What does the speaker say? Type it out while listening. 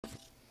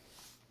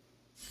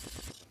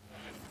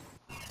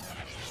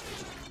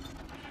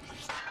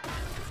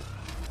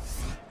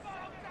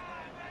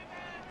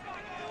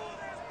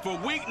For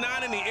Week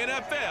 9 in the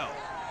NFL,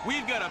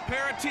 we've got a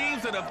pair of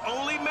teams that have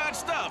only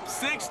matched up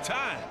 6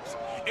 times.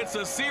 It's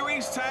a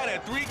series tied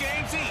at 3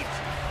 games each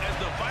as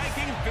the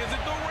Vikings visit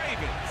the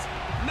Ravens.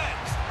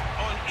 Next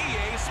on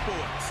EA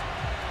Sports.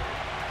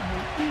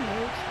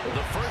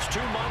 The first 2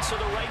 months of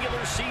the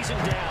regular season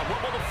down. What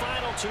will the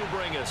final 2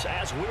 bring us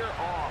as we're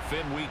off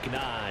in Week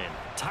 9?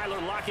 Tyler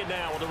Lockett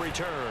now with a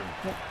return.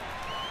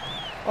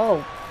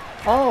 Oh,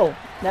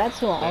 that's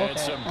what. And Okay.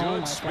 some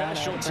good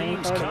special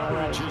teams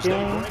coverage as they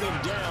bring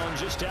him down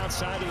just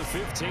outside of the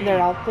 15. Their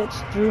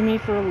outfits threw me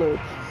for a loop.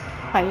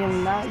 I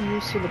am not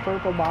used to the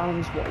purple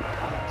bottoms, white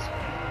bottoms.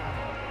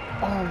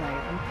 Oh my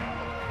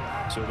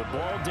god. So the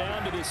ball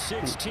down to the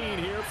 16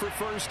 here for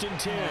 1st and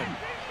 10.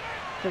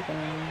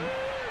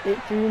 It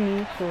threw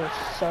me for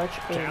such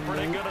a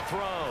Kaepernick loop. gonna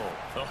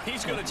throw. Oh,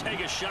 he's gonna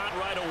take a shot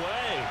right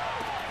away.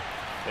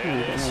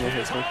 And this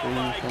is, oh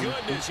my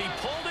goodness, he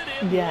pulled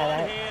it in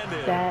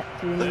one-handed. that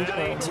threw me for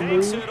a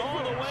Takes loop it all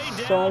the way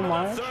down so to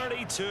much. the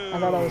 32. I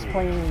thought I was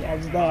playing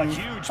as them. A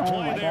huge Oh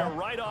play my there god.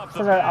 right off the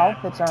Because our bat.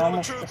 outfits are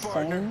almost the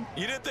same.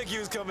 You didn't think he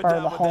was coming For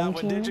down the with home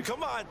that one, did team? you?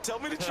 Come on, tell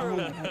me the Oh truth.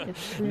 my god, it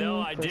threw No,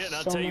 me I for didn't.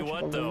 I'll so tell you much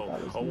what, of a loop. though,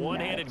 I was a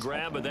one-handed mad.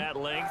 grab of that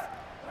length.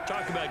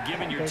 Talk about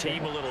giving your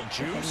team a little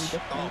juice.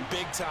 Oh,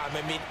 big time.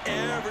 I mean,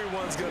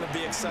 everyone's going to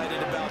be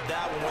excited about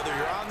that one, whether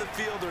you're on the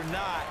field or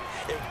not.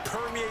 It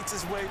permeates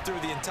its way through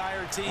the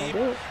entire team,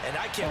 and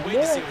I can't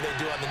wait to see what they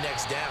do on the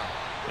next down.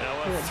 Now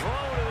a throw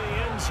to the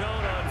end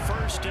zone on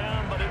 1st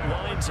down, but it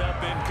winds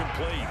up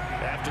incomplete.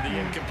 After the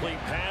incomplete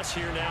pass,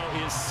 here now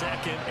is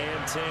 2nd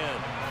and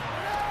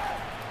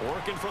 10.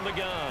 Working from the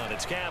gun,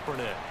 it's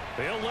Kaepernick.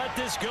 He'll let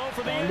this go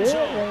for the end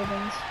zone.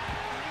 Ravens.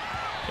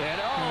 And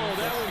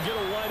that would get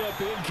a wind up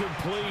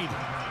incomplete.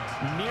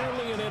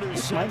 Nearly an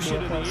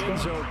interception in the end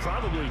zone.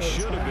 Probably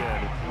should have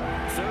been.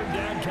 3rd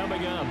down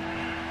coming up.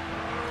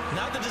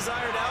 Not the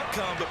desired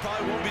outcome, but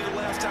probably won't be the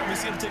last time we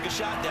see him take a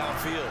shot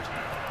downfield.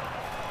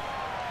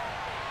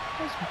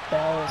 Those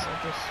bells are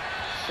just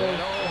so... And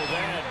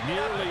that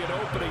nearly an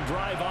opening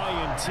drive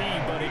INT,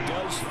 but it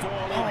does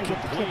fall I get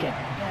to kick incomplete. it.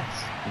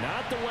 Yes.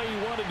 Not the way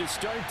you wanted to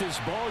start this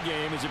ball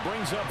game as it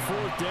brings up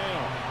 4th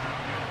down.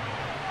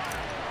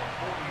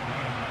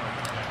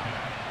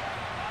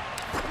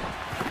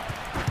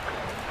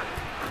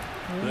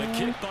 The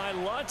kick by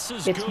Lutz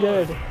is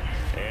good.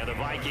 And the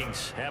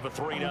Vikings have a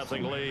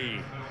 3-0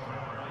 lead.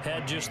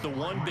 Had just the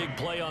one big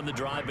play on the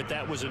drive, but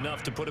that was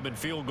enough to put them in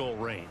field goal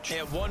range.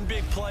 And one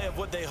big play of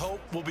what they hope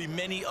will be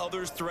many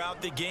others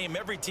throughout the game.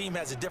 Every team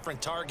has a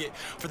different target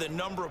for the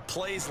number of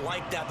plays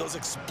like that, those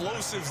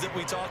explosives that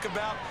we talk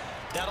about.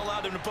 That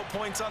allowed them to put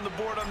points on the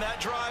board on that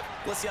drive.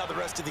 Let's see how the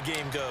rest of the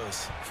game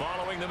goes.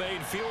 Following the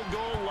made field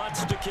goal,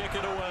 Lutz to kick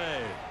it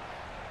away.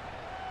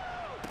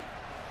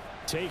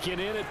 Taken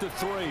in at the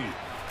 3.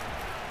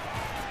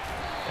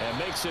 And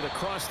makes it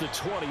across the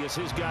 20 as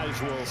his guys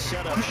will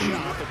set up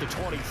shop at the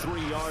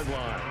 23-yard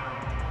line.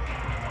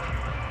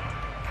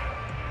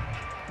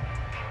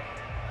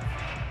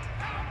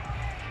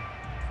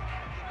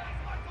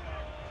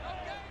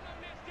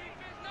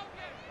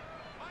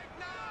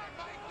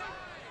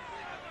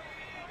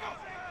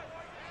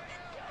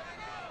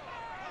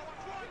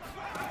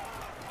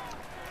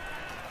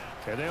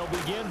 And they'll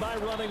begin by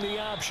running the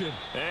option.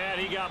 And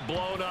he got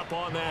blown up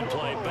on that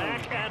play.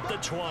 Back at the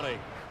 20.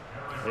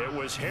 It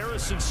was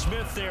Harrison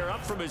Smith there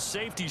up from his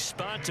safety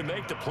spot to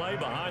make the play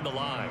behind the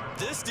line.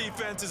 This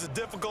defense is a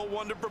difficult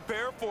one to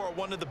prepare for,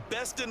 one of the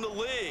best in the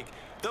league.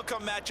 They'll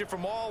come at you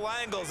from all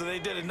angles, and they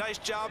did a nice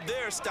job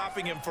there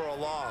stopping him for a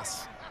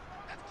loss.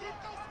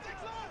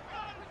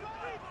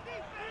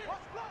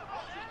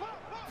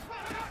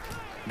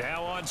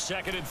 Now on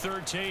 2nd and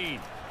 13,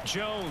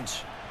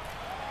 Jones.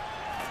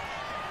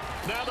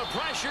 Now the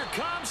pressure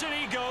comes and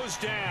he goes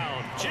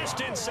down.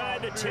 Just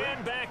inside the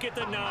 10, back at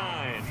the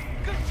 9.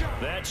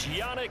 That's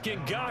Yannick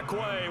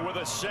Ngakoue with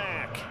a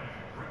sack.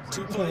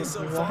 2 plays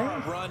so far,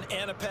 a run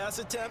and a pass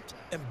attempt,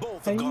 and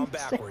both have gone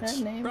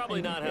backwards.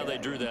 Probably not how they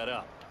drew that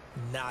up.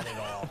 Not at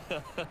all.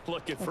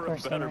 Looking for a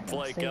better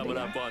play coming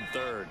up on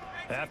 3rd.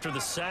 After the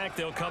sack,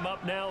 they'll come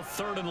up now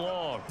 3rd and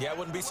long. Yeah, I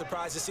wouldn't be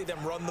surprised to see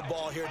them run the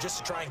ball here just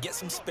to try and get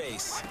some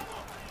space.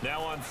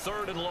 Now on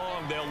 3rd and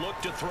long, they'll look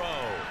to throw.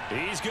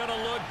 He's going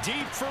to look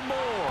deep for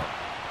more.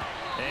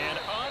 And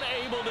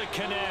unable to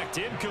connect,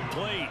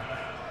 incomplete.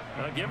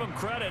 Give them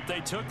credit, they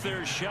took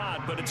their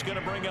shot, but it's going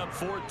to bring up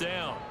 4th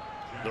down.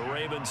 The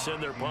Ravens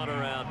send their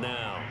punter out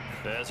now,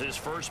 as his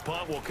first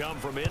punt will come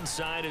from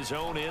inside his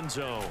own end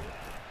zone.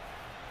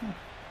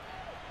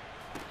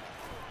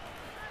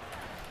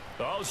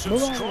 Oh, some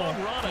strong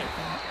running.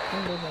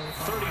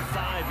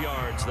 35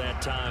 yards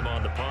that time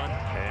on the punt,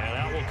 and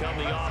out will come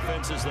the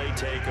offense as they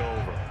take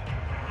over.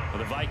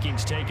 The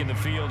Vikings taking the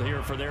field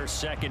here for their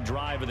 2nd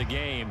drive of the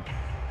game.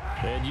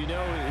 And you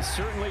know, it's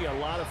certainly a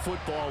lot of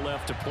football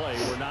left to play.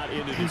 We're not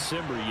into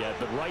December yet,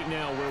 but right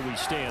now where we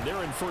stand,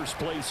 they're in 1st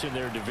place in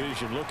their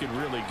division, looking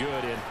really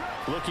good and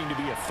looking to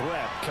be a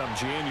threat come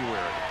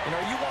January. And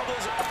are you all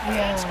those?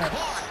 It's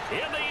caught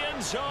in the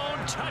end zone.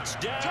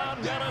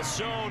 Touchdown,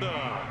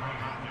 Minnesota.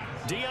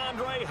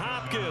 DeAndre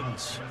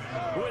Hopkins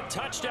with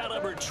touchdown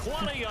number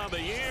 20 on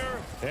the year.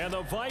 And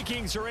the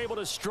Vikings are able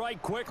to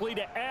strike quickly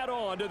to add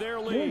on to their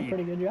lead.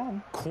 Pretty good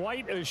job.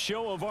 Quite a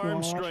show of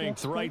arm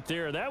strength right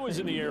there. That was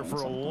in the air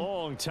for a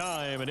long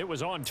time, and it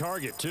was on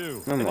target,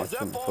 too. And as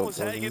that ball was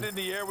hanging in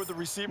the air with the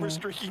receiver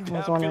streaking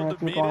downfield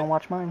to meet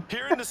it,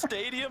 here in the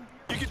stadium,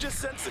 you could just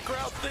sense the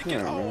crowd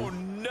thinking, oh,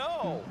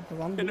 no.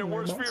 And their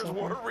worst fears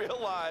were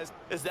realized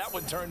as that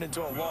one turned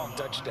into a long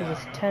touchdown.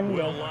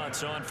 Will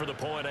Lutz on for the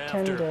point 10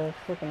 after. to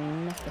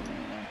freaking nothing.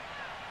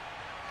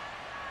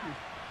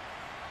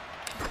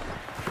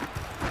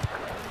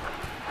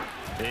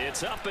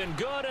 It's up and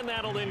good, and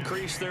that'll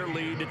increase their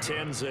lead to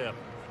 10-zip.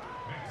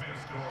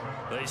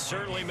 They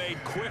certainly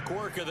made quick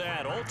work of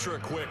that,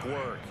 ultra-quick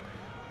work.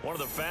 One of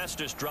the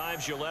fastest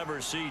drives you'll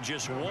ever see,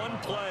 just one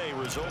play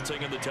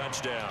resulting in the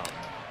touchdown.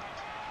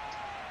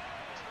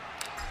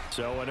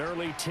 So an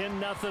early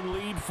 10-0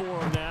 lead for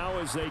them now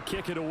as they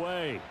kick it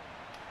away.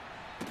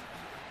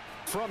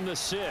 From the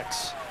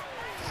 6.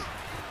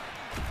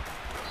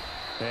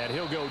 And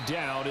he'll go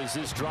down as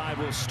this drive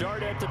will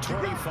start at the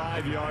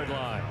 25-yard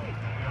line.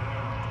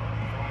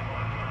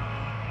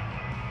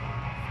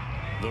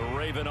 The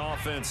Raven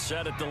offense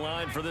set at the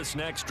line for this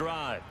next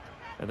drive.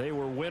 And they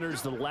were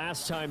winners the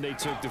last time they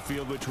took the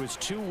field, which was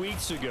 2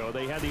 weeks ago.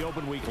 They had the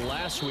open week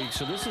last week,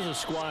 so this is a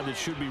squad that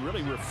should be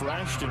really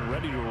refreshed and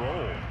ready to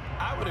roll.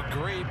 I would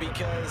agree,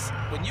 because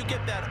when you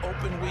get that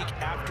open week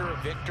after a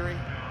victory,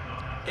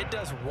 it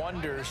does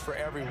wonders for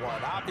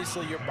everyone.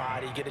 Obviously, your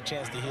body, get a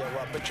chance to heal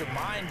up, but your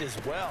mind as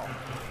well.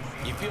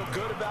 You feel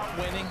good about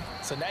winning,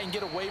 so now you can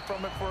get away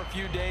from it for a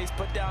few days,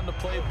 put down the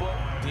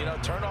playbook, you know,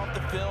 turn off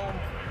the film.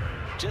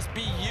 Just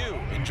be you.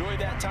 Enjoy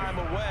that time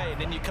away,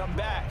 and then you come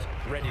back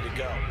ready to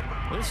go.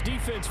 This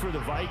defense for the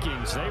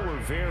Vikings, they were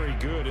very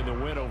good in the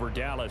win over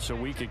Dallas a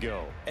week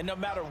ago. And no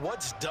matter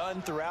what's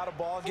done throughout a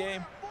ball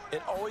game,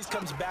 it always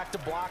comes back to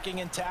blocking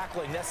and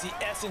tackling. That's the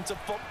essence of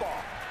football.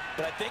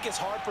 But I think it's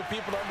hard for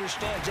people to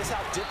understand just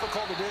how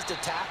difficult it is to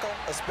tackle,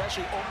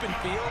 especially open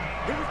field.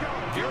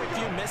 Very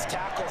few missed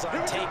tackles on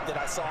tape that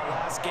I saw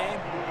last game.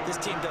 This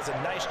team does a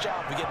nice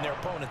job of getting their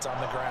opponents on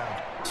the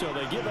ground. So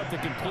they give up the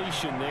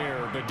completion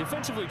there. But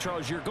defensively,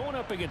 Charles, you're going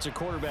up against a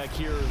quarterback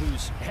here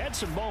who's had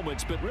some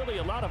moments, but really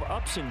a lot of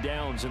ups and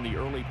downs in the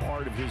early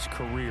part of his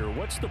career.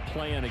 What's the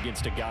plan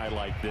against a guy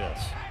like this?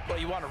 Well,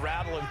 you want to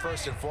rattle him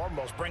first and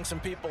foremost. Bring some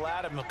people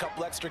at him, a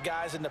couple extra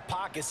guys in the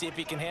pocket, see if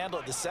he can handle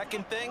it. The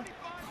second thing,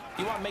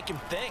 you want to make him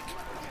think.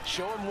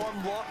 Show him one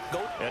look.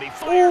 Go. And he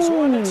fires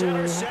one that's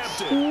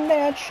intercepted.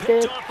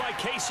 Picked it off by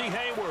Casey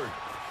Hayward.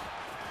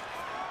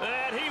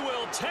 And he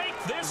will take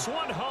this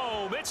one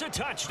home. It's a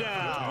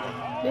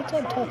touchdown. It's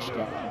a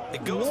touchdown.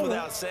 It goes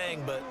without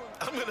saying, but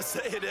I'm going to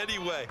say it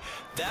anyway.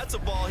 That's a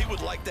ball he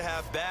would like to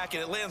have back,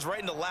 and it lands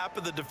right in the lap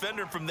of the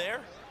defender from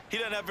there. He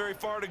doesn't have very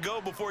far to go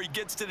before he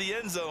gets to the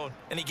end zone,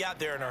 and he got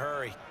there in a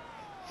hurry.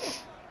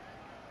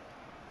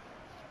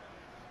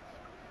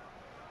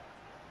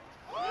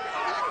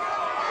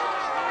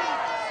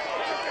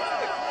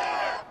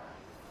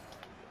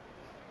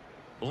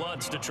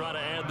 Lutz to try to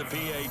add the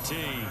PAT.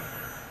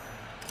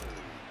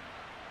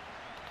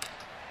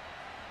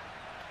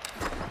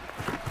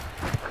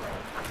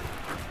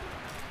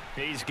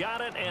 He's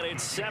got it, and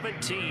it's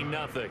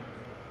 17-0.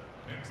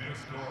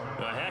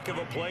 A heck of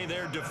a play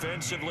there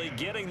defensively,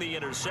 getting the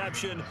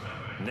interception,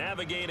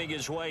 navigating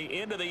his way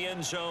into the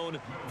end zone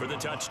for the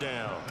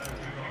touchdown.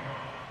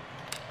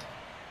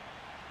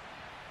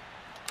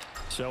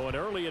 So an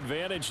early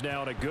advantage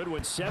now, and a good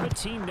one.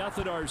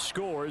 17-0 our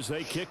scores.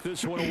 They kick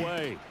this one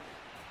away.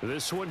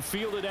 This one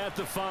fielded at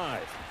the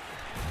 5.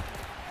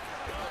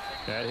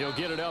 And he'll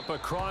get it up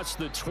across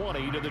the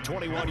 20 to the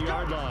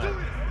 21-yard line.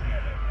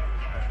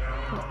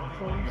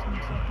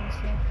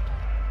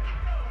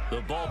 The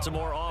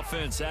Baltimore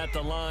offense at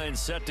the line,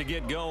 set to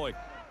get going.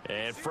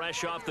 And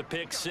fresh off the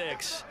pick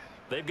 6,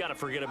 they've got to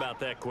forget about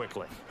that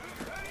quickly.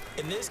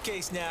 In this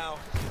case now,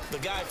 the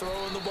guy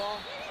throwing the ball,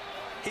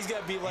 he's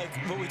got to be like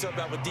what we talk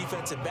about with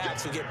defensive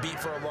backs who get beat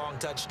for a long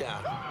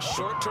touchdown.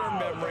 Short-term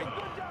memory,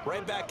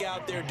 right back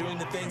out there doing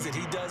the things that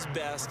he does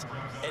best,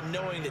 and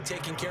knowing that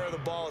taking care of the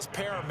ball is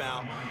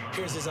paramount.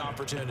 Here's his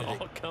opportunity.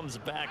 It all comes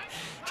back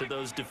to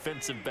those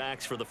defensive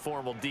backs for the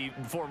former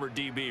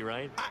DB,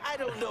 right? I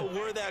don't know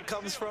where that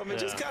comes from. It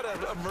just kind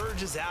of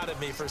emerges out of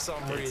me for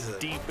some reason. It's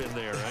deep in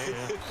there, right?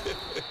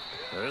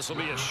 Yeah. This will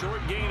be a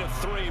short gain of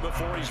 3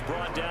 before he's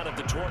brought down at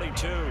the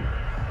 22.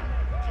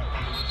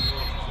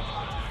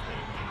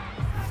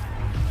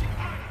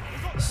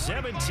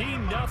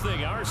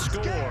 $17-0 our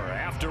score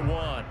after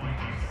 1.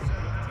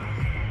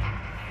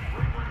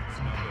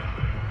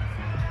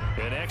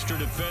 An extra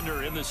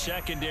defender in the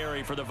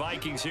secondary for the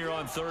Vikings here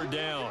on 3rd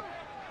down.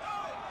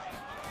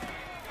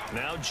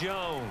 Now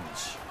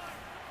Jones.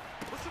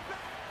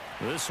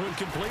 This one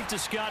complete to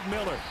Scott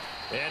Miller.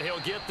 And he'll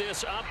get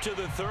this up to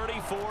the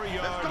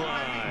 34-yard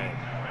line.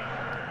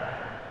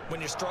 When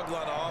you're struggling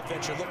on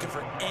offense, you're looking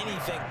for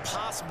anything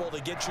possible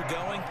to get you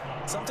going.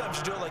 Sometimes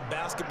you do it like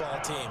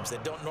basketball teams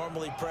that don't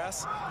normally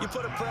press. You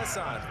put a press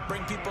on,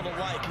 bring people to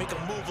life, make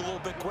them move a little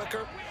bit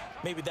quicker.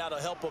 Maybe that'll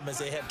help them as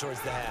they head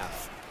towards the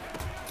half.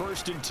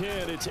 1st and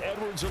 10, it's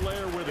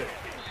Edwards-Helaire with it.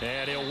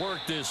 And he'll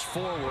work this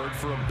forward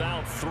for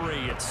about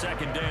 3 at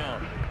 2nd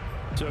down.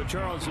 So,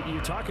 Charles, you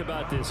talk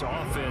about this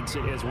offense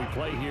as we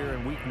play here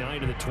in Week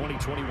 9 of the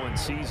 2021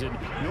 season.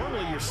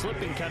 Normally, you're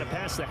slipping kind of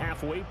past the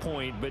halfway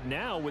point, but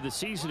now with the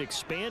season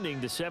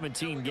expanding to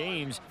 17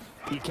 games,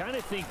 you kind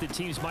of think the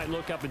teams might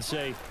look up and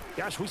say,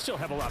 gosh, we still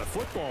have a lot of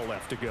football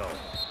left to go.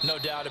 No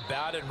doubt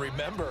about it. And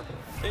remember,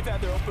 they've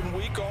had their open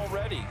week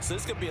already, so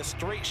this is going to be a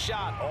straight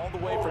shot all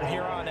the way from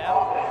here on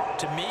out.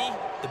 To me,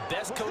 the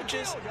best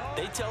coaches,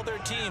 they tell their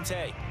teams,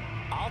 hey,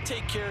 I'll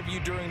take care of you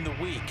during the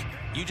week.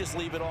 You just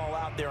leave it all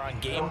out there on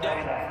game day,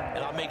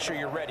 and I'll make sure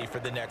you're ready for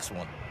the next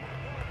one.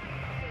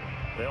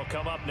 They'll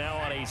come up now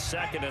on a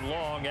 2nd and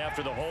long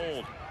after the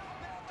hold.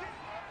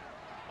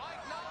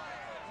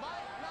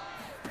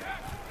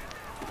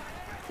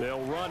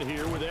 They'll run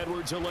here with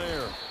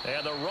Edwards-Helaire.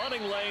 And the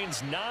running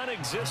lane's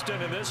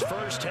non-existent in this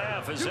first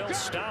half as they'll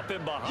stop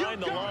him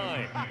behind the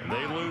line.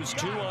 They lose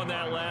 2 on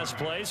that last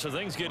play, so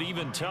things get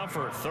even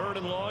tougher. 3rd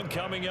and long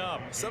coming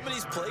up. Some of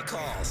these play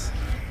calls,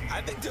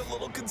 I think they're a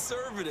little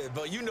conservative,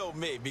 but you know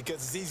me, because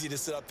it's easy to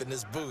sit up in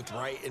this booth,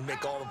 right, and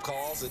make all the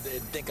calls and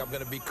think I'm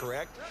going to be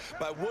correct.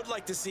 But I would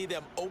like to see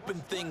them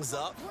open things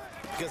up,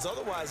 because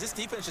otherwise this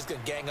defense is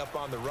going to gang up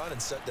on the run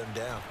and shut them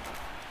down.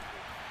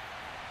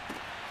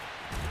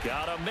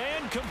 Got a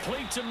man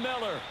complete to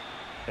Miller.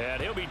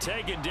 And he'll be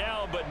taken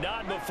down, but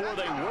not before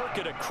they work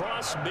it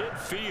across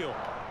midfield.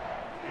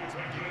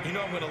 You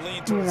know I'm going to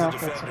lean towards the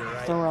defender,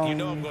 right? You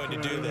know I'm going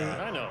to do that.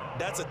 I know.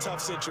 That's a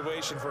tough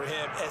situation for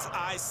him as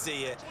I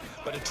see it.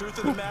 But the truth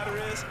of the matter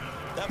is,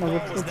 that ball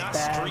was not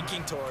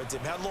streaking towards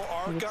him. Had a little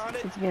arc on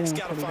it. He's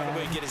got to find a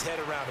way to get his head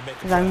around and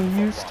make it. I'm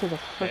used to the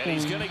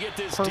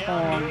freaking purple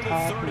on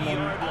top and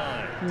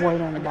then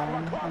white on the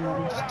bottom. I'm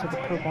not used to the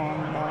purple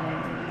on the bottom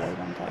and white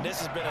on top. And this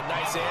has been a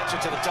nice answer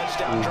to the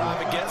touchdown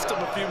drive against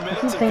them a few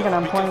minutes ago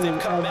because playing they've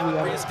come out and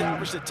every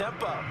reestablished the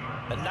tempo.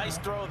 A nice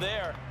throw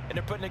there, and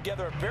they're putting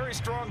together a very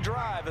strong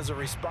drive as a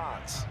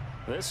response.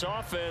 This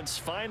offense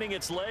finding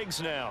its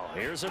legs now.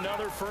 Here's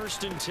another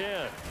 1st and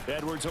 10.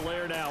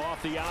 Edwards-Helaire now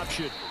off the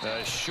option.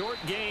 A short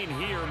gain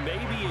here,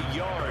 maybe a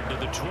yard to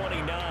the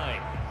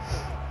 29.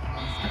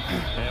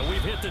 And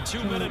we've hit the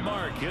 2-minute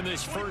mark in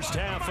this first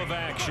half of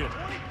action.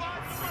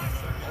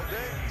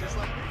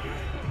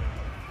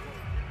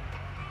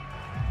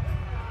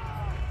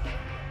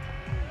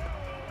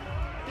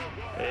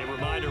 A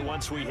reminder,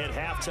 once we hit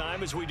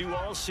halftime, as we do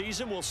all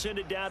season, we'll send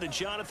it down to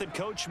Jonathan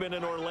Coachman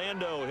in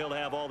Orlando. He'll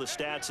have all the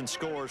stats and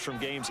scores from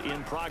games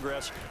in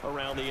progress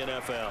around the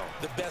NFL.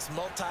 The best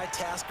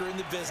multitasker in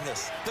the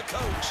business, the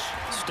coach.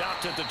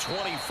 Stopped at the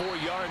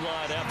 24-yard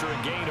line after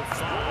a gain of 5.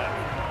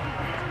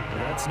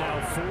 That's now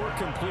 4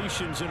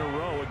 completions in a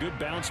row. A good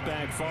bounce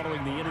back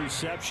following the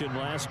interception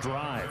last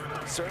drive.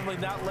 Certainly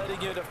not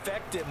letting it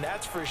affect him,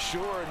 that's for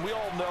sure. And we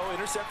all know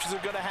interceptions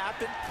are going to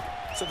happen.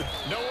 So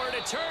nowhere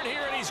to turn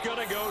here, and he's going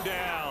to go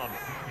down.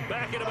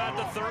 Back at about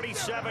the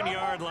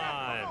 37-yard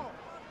line.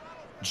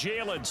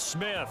 Jalen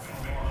Smith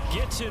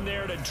gets in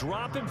there to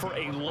drop him for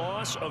a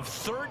loss of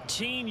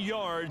 13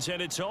 yards,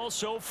 and it's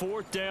also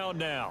 4th down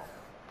now.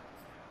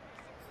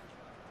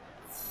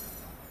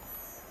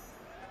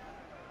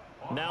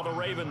 Now the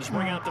Ravens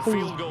bring out the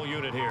field goal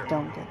unit here.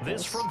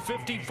 This from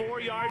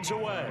 54 yards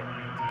away.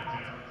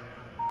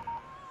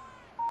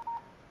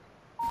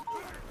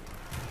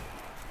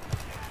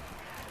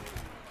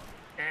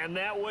 And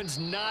that one's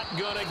not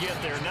going to get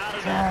there. Not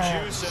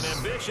enough juice, an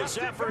ambitious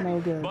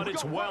effort, but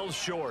it's well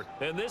short.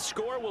 And this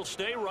score will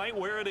stay right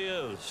where it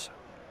is.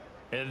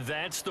 And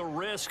that's the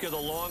risk of the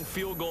long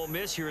field goal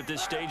miss here at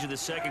this stage of the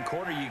second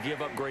quarter. You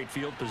give up great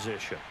field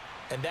position.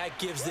 And that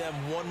gives them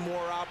one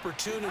more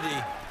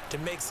opportunity to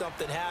make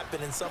something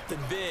happen and something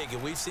big.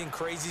 And we've seen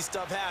crazy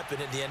stuff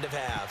happen at the end of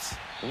halves.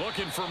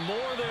 Looking for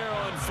more there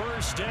on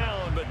 1st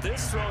down, but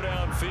this throw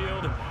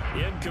downfield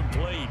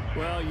incomplete.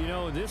 Well, you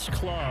know, this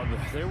club,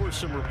 there were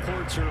some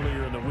reports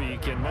earlier in the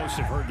week, and most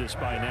have heard this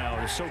by now,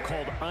 the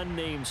so-called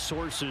unnamed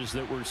sources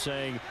that were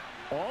saying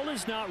all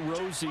is not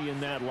rosy in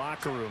that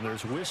locker room.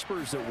 There's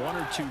whispers that 1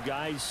 or 2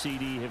 guys,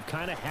 CD, have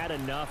kind of had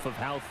enough of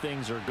how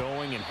things are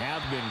going and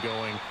have been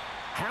going.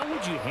 How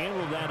would you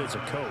handle that as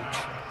a coach?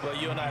 Well,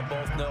 you and I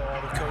both know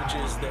all the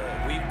coaches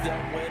that we've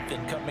dealt with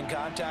and come in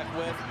contact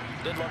with.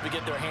 They'd love to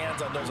get their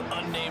hands on those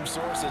unnamed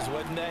sources,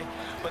 wouldn't they?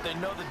 But they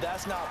know that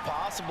that's not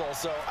possible,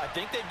 so I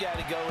think they've got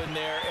to go in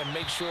there and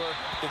make sure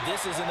that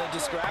this isn't a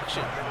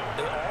distraction.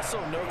 They also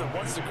know that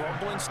once the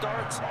grumbling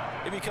starts,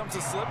 it becomes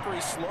a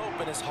slippery slope,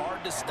 and it's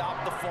hard to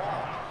stop the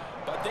fall.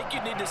 But I think you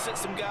need to sit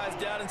some guys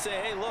down and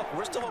say, hey, look,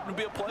 we're still hoping to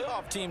be a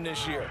playoff team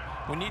this year.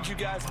 We need you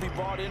guys to be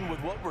bought in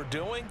with what we're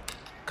doing.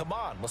 Come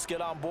on, let's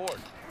get on board.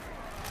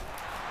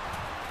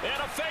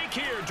 And a fake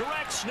here.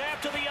 Direct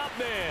snap to the up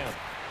man.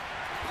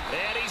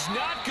 And he's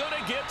not going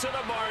to get to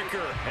the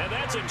marker. And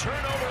that's a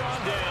turnover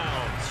on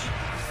downs.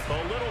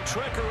 A little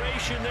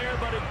trickeration there,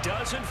 but it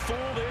doesn't fool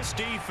this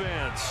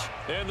defense.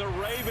 And the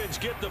Ravens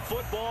get the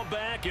football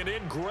back and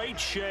in great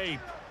shape.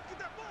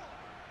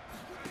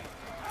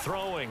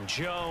 Throwing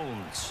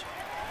Jones.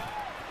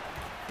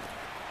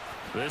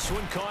 This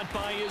one caught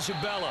by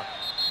Isabella.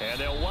 And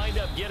they'll wind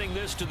up getting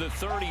this to the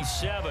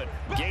 37.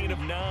 Gain of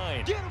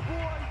 9.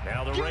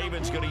 Now the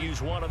Ravens going to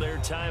use one of their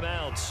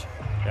timeouts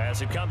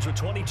as it comes with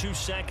 22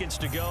 seconds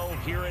to go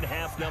here in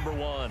half number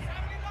 1.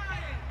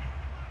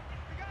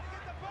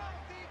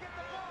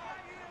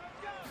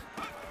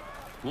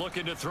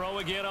 Looking to throw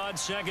again on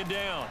second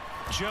down.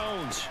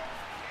 Jones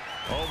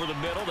over the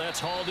middle. That's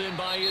hauled in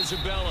by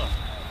Isabella.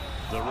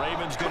 The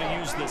Ravens going to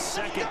use the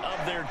second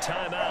of their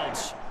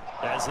timeouts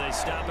as they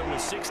stop it with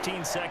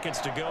 16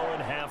 seconds to go in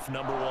half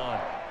number 1.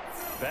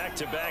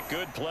 Back-to-back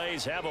good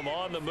plays have them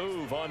on the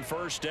move on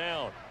first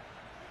down.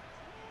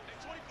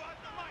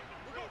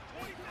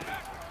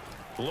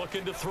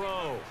 Looking to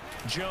throw.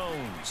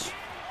 Jones.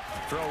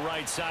 Throw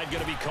right side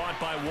going to be caught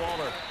by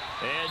Waller.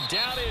 And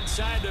down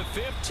inside the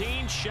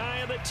 15, shy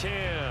of the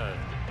 10.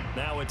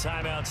 Now a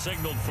timeout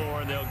signaled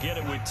for, and they'll get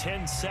it with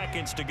 10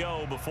 seconds to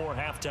go before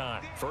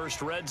halftime.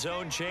 First red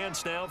zone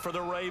chance now for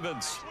the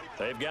Ravens.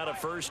 They've got a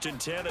 1st and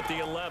 10 at the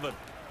 11.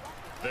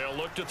 They'll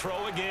look to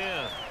throw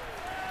again.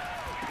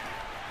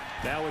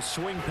 Now a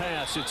swing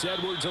pass. It's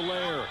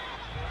Edwards-Helaire.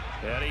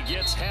 And he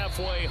gets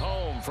halfway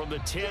home from the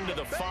 10 to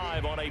the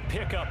 5 on a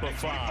pickup of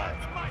 5.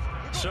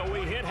 So we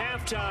hit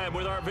halftime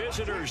with our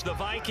visitors, the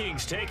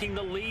Vikings, taking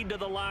the lead to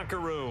the locker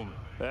room.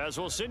 As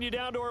we'll send you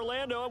down to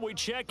Orlando, we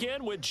check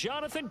in with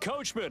Jonathan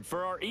Coachman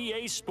for our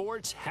EA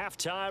Sports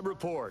Halftime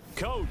Report.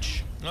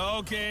 Coach.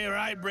 Okay, all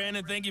right,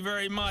 Brandon, thank you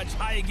very much.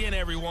 Hi again,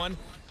 everyone.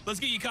 Let's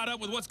get you caught up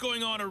with what's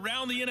going on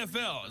around the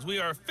NFL as we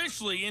are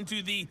officially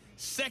into the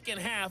second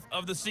half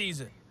of the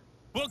season.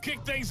 We'll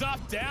kick things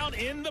off down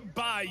in the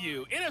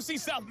Bayou. NFC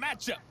South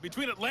matchup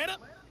between Atlanta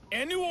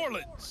and New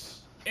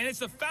Orleans. And it's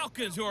the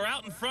Falcons who are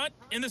out in front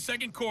in the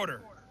second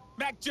quarter.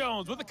 Mac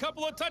Jones with a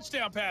couple of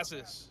touchdown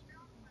passes.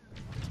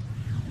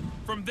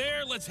 From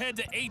there, let's head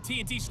to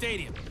AT&T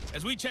Stadium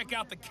as we check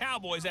out the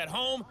Cowboys at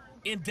home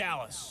in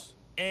Dallas.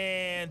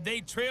 And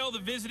they trail the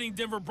visiting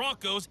Denver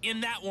Broncos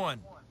in that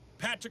one.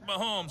 Patrick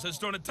Mahomes has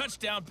thrown a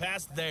touchdown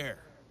pass there.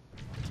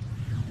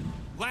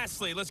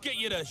 Lastly, let's get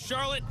you to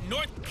Charlotte,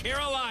 North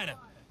Carolina.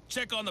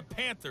 Check on the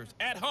Panthers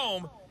at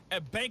home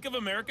at Bank of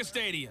America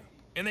Stadium.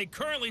 And they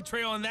currently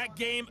trail in that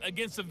game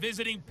against the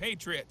visiting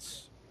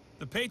Patriots.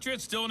 The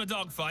Patriots still in a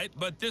dogfight,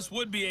 but this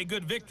would be a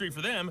good victory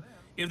for them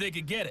if they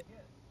could get it.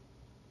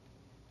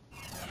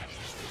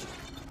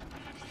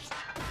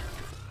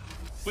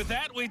 With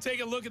that, we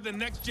take a look at the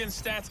next-gen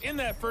stats in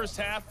that first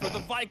half for the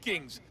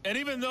Vikings. And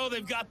even though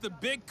they've got the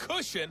big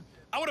cushion,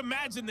 I would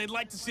imagine they'd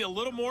like to see a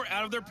little more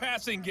out of their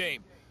passing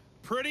game.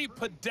 Pretty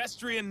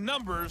pedestrian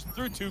numbers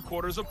through 2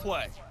 quarters of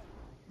play.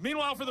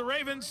 Meanwhile, for the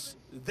Ravens,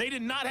 they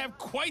did not have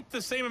quite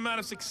the same amount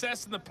of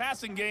success in the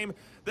passing game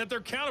that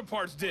their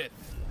counterparts did,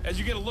 as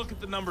you get a look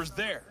at the numbers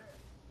there.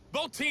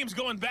 Both teams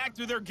going back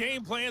through their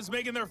game plans,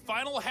 making their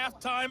final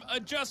halftime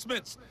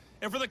adjustments.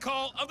 And for the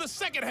call of the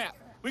second half,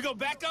 we go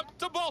back up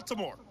to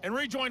Baltimore and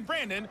rejoin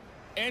Brandon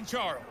and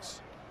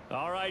Charles.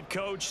 All right,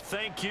 Coach,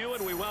 thank you,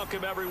 and we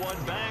welcome everyone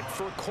back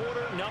for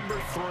quarter number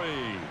 3.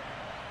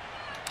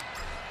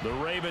 The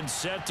Ravens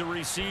set to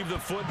receive the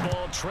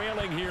football,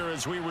 trailing here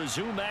as we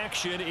resume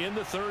action in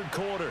the third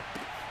quarter.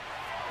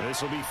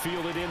 This will be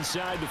fielded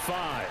inside the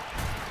 5.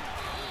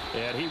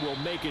 And he will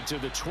make it to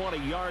the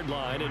 20-yard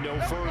line and no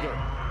further.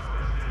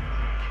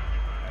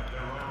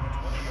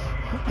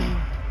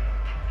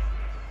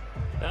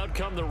 Out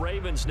come the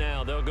Ravens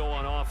now. They'll go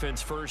on offense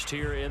first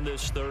here in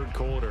this third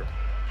quarter.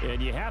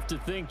 And you have to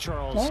think,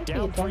 Charles,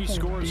 down 3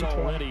 scores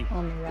already.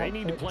 They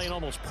need to play an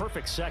almost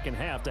perfect second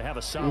half to have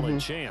a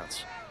solid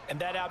chance. And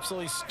that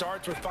absolutely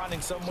starts with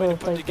finding some way to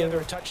put together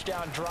a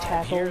touchdown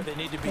drive here. They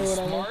need to be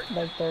smart,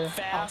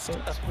 fast,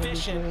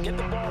 efficient, get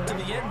the ball to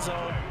the end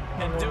zone,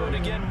 and do it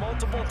again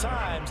multiple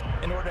times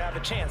in order to have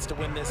a chance to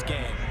win this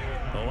game.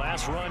 The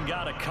last run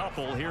got a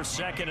couple. Here's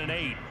 2nd and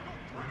 8.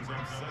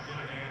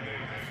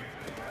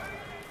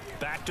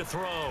 Back to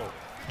throw.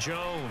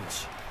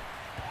 Jones.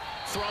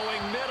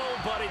 Throwing middle,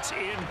 but it's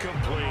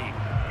incomplete.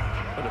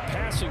 But the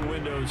passing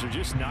windows are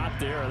just not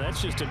there.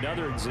 That's just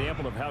another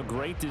example of how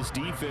great this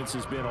defense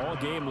has been all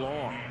game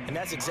long. And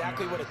that's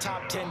exactly what a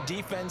top 10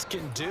 defense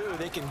can do.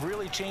 They can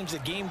really change the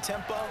game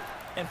tempo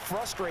and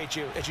frustrate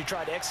you as you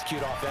try to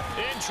execute offense.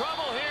 In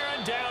trouble here,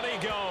 and down he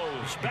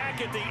goes.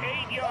 Back at the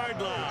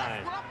 8-yard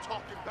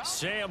line.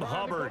 Sam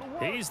Hubbard,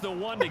 he's the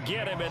one to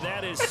get him, and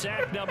that is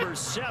sack number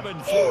 7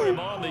 for him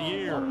on the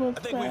year. I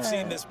think we've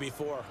seen this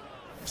before.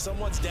 If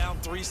someone's down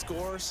 3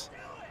 scores,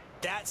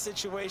 that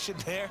situation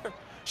there,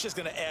 it's just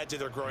going to add to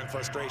their growing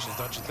frustrations,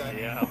 don't you think?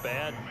 Yeah,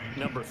 bad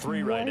number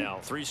 3 right now.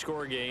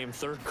 3-score game,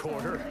 third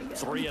quarter,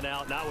 3 and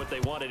out, not what they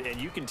wanted. And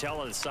you can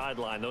tell on the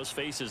sideline, those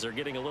faces are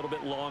getting a little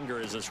bit longer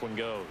as this one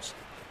goes.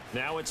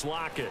 Now it's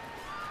Lockett.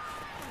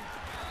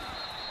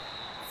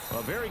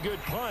 A very good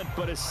punt,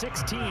 but a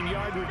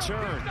 16-yard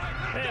return.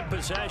 And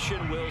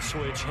possession will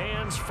switch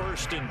hands,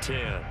 1st and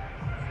 10.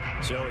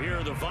 So here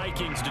are the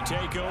Vikings to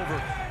take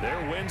over.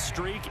 Their win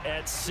streak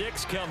at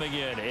 6 coming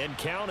in and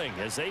counting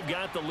as they've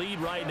got the lead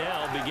right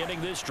now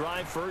beginning this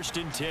drive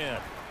 1st and 10.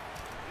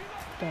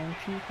 Don't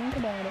you think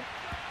about it.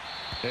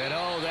 And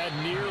that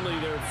nearly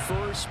their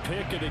first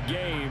pick of the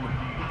game,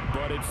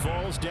 but it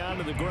falls down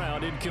to the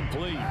ground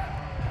incomplete.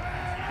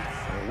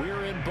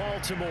 We're in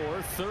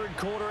Baltimore, 3rd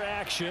quarter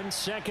action,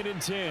 2nd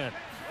and 10.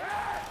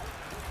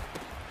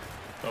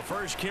 The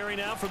first carry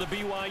now for the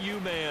BYU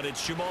man.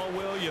 It's Jamal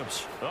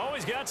Williams. Oh,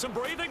 he's got some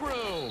breathing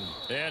room.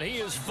 And he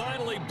is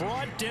finally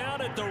brought down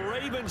at the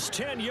Ravens'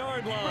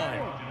 10-yard line.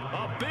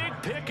 A big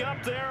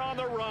pickup there on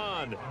the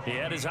run. He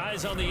had his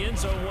eyes on the end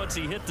zone once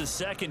he hit the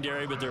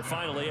secondary, but they're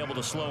finally able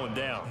to slow him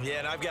down. Yeah,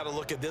 and I've got to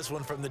look at this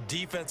one from the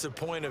defensive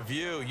point of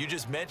view. You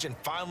just mentioned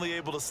finally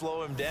able to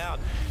slow him down.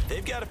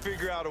 They've got to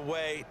figure out a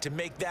way to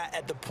make that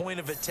at the point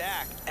of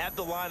attack, at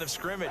the line of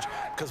scrimmage,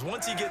 because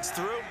once he gets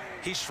through,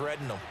 he's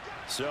shredding them.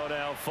 So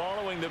now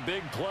following the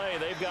big play,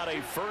 they've got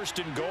a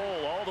 1st and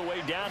goal all the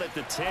way down at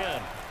the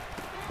 10.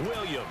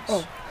 Williams.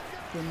 Oh,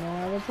 didn't know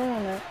I was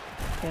running that.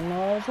 Didn't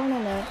know I was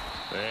running that.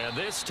 And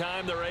this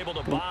time they're able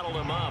to bottle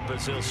him up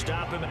as they'll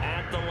stop him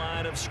at the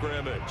line of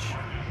scrimmage.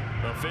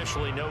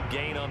 Officially no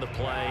gain on the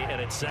play, and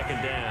it's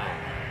 2nd down.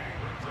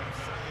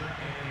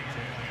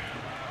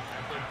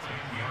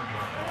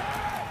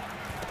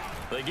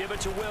 They give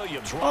it to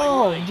Williams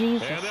right.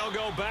 Jesus. And they'll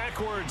go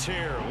backwards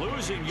here,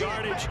 losing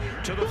yardage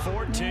to the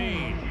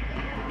 14.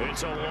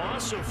 It's a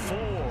loss of 4.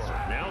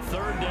 Now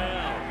 3rd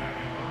down.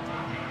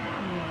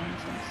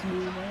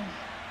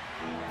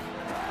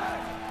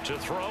 To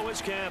throw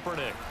is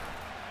Kaepernick.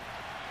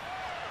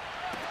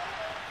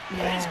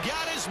 Yes. He's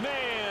got his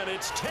man.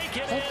 It's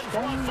taken in for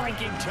a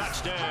Viking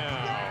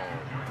touchdown.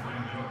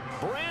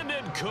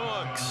 Brandon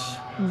Cooks.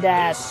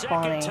 That's his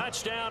funny. 2nd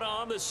touchdown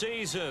on the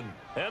season.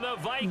 And the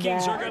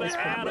Vikings are going to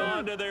add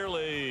on to their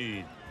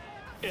lead.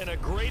 And a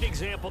great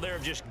example there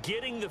of just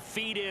getting the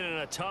feet in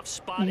a tough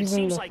spot. It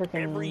seems like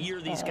every year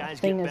these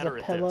guys get better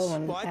at this.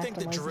 Well, I think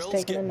the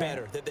drills get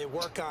better that they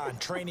work on,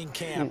 training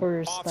camp,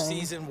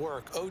 off-season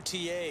work,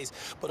 OTAs.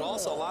 But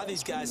also a lot of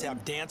these guys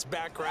have dance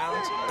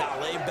backgrounds,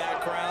 ballet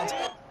backgrounds.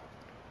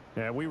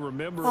 And we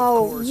remember, of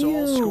course,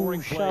 all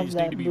scoring plays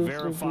need to be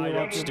verified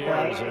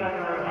upstairs. And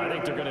I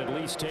think they're going to at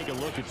least take a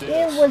look at this.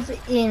 It was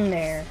in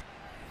there.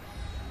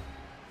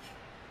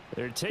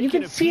 They're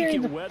taking a peek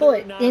at whether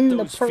or not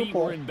those feet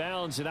were in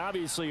bounds, and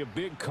obviously a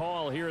big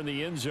call here in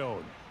the end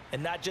zone.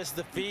 And not just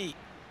the feet.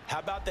 How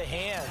about the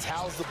hands?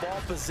 How's the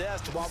ball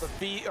possessed while the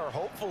feet are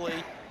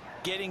hopefully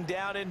getting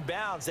down in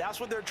bounds?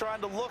 That's what they're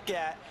trying to look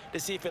at to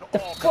see if it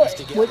all comes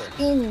together. The foot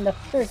was in the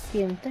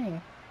freaking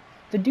thing.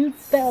 The dude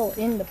fell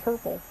in the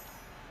purple.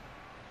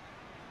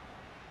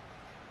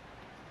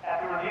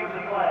 After reviewing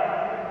the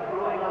play, the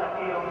ruling on the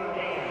field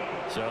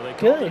stands. So they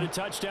called it a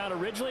touchdown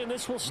originally, and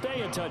this will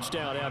stay a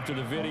touchdown after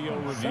the video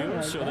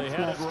review, so they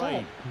had it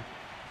right.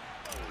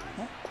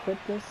 I'll quit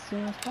this as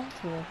soon as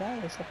possible.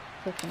 That was a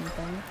freaking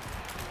thing.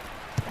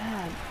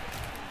 God.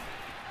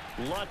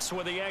 Lutz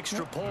with the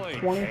extra point,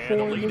 24 and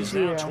the lead is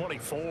now 0.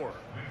 24.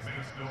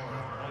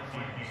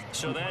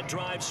 So that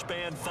drive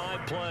spanned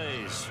 5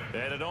 plays,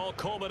 and it all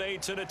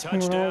culminates in a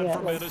touchdown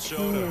for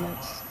Minnesota. 2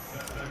 minutes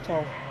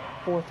till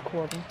 4th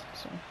quarter.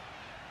 So.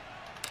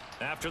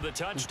 After the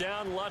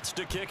touchdown, Lutz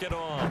to kick it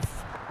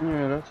off.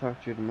 Yeah, I'll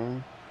talk to you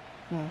tomorrow.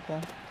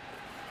 Okay.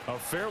 A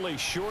fairly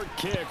short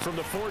kick from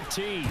the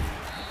 14.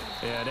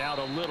 And out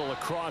a little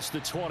across the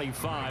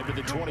 25 to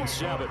the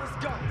 27. Let's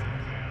go.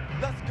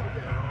 Let's go.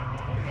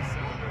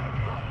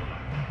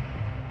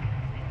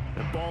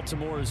 And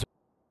Baltimore's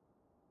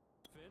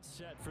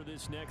set for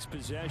this next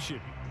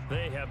possession.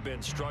 They have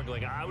been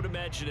struggling. I would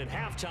imagine at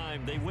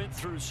halftime they went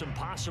through some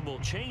possible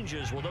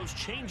changes. Well, those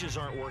changes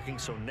aren't working,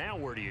 so now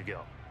where do you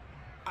go?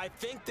 I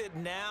think that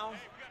now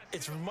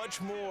it's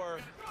much more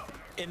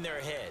in their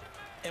head.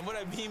 And what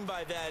I mean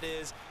by that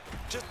is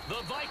just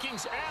the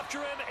Vikings after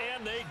him,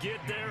 and they get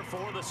there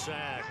for the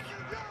sack.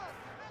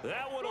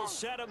 That one will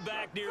set him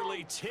back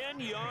nearly 10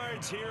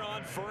 yards here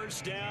on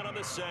 1st down on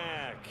the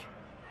sack.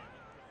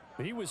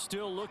 He was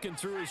still looking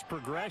through his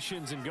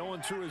progressions and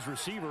going through his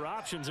receiver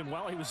options, and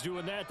while he was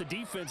doing that, the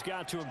defense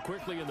got to him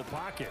quickly in the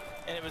pocket.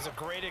 And it was a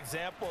great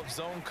example of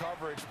zone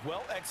coverage,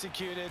 well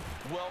executed,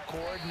 well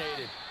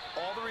coordinated.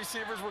 All the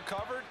receivers were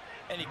covered,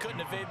 and he couldn't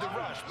evade the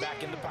rush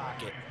back in the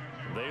pocket.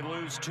 They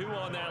lose 2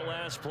 on that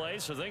last play,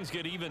 so things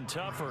get even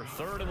tougher.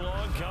 3rd and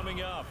long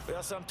coming up.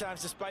 Well,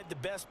 sometimes despite the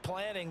best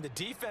planning, the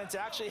defense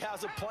actually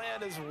has a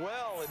plan as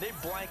well, and they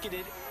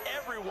blanketed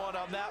everyone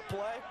on that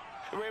play.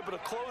 They were able to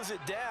close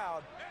it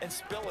down and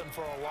spill him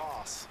for a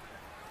loss.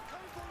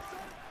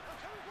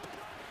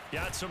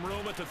 Got some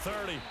room at the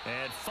 30,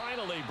 and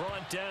finally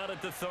brought down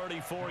at the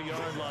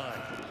 34-yard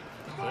line.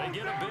 They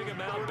get a big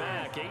amount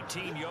back,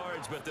 18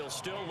 yards, but they'll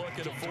still look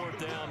at a 4th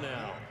down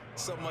now.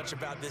 So much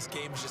about this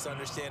game is just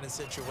understanding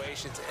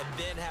situations and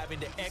then having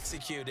to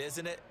execute,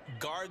 isn't it?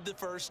 Guard the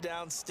 1st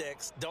down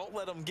sticks. Don't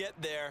let them get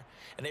there,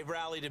 and they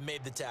rallied and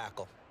made the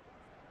tackle.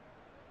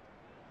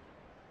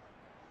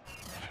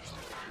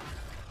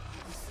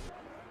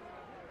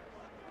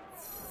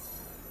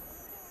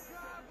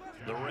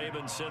 The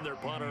Ravens send their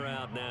punter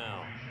out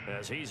now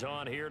as he's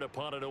on here to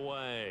punt it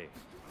away.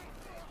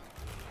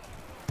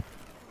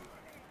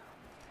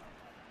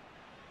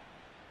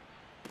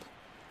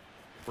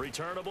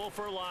 Returnable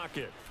for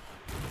Lockett.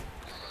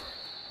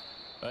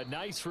 A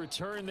nice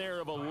return there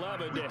of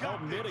 11 to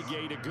help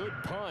mitigate a good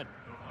punt.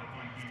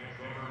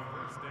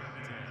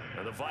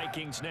 And the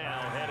Vikings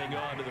now heading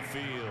onto the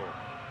field.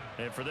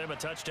 And for them, a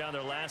touchdown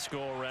their last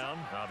go-around.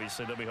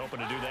 Obviously, they'll be hoping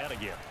to do that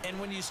again. And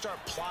when you start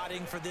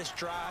plotting for this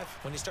drive,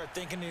 when you start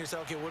thinking to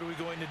yourself, okay, what are we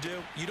going to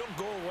do? You don't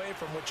go away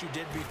from what you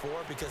did before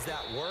because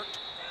that worked,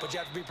 but you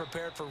have to be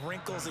prepared for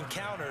wrinkles and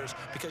counters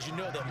because you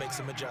know they'll make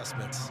some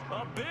adjustments.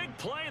 A big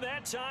play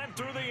that time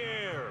through the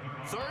air.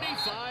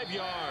 35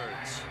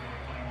 yards.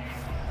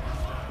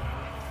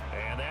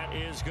 And that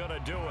is going to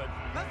do it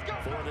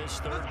for this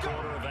third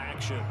quarter of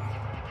action.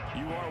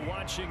 You are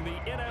watching the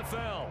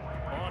NFL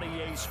on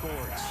EA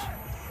Sports.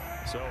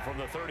 So from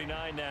the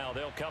 39 now,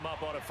 they'll come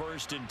up on a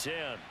 1st and 10.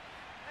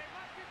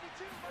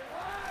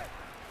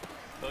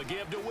 A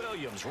give to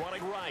Williams,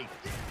 running right.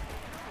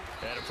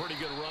 And a pretty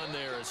good run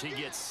there as he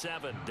gets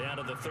 7 down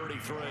to the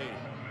 33.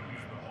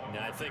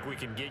 Now, I think we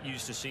can get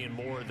used to seeing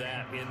more of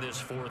that in this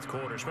fourth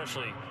quarter,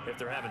 especially if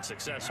they're having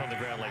success on the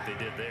ground like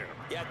they did there.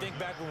 Yeah, I think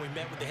back when we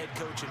met with the head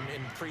coach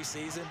in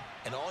preseason,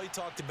 and all he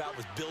talked about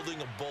was building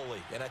a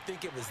bully. And I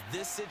think it was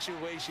this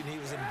situation he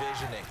was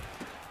envisioning.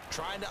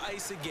 Trying to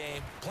ice a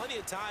game, plenty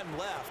of time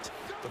left,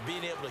 but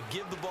being able to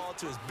give the ball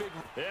to his big...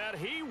 And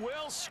he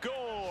will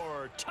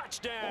score.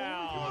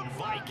 Touchdown,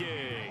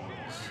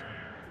 Vikings.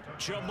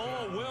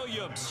 Jamal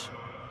Williams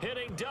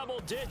hitting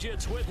double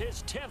digits with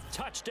his 10th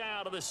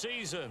touchdown of the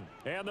season.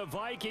 And the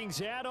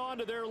Vikings add on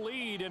to their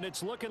lead, and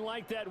it's looking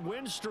like that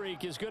win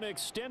streak is going to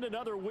extend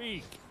another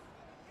week.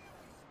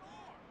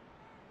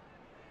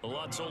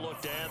 Lutz will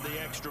look to add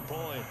the extra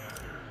point.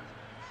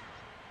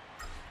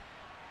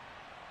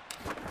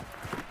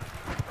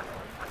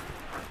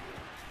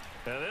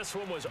 And this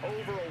one was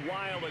over a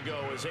while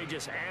ago as they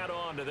just add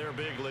on to their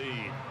big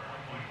lead.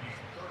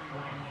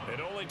 It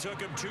only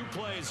took him 2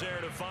 plays there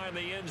to find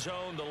the end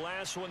zone. The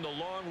last one, the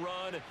long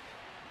run,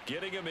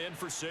 getting him in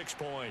for 6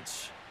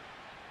 points.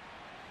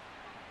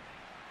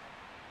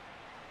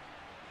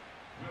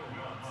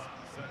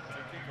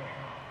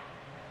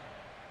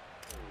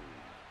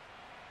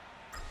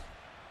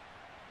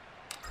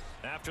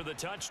 After the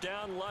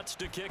touchdown, Lutz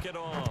to kick it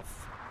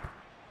off.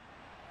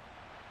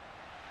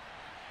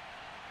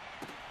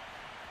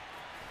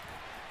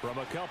 From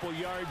a couple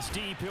yards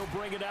deep, he'll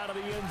bring it out of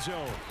the end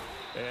zone.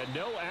 And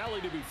no alley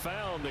to be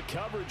found. The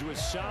coverage was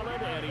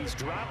solid, and he's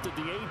dropped at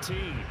the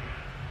 18.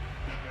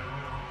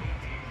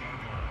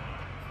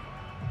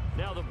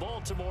 Now the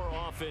Baltimore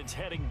offense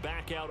heading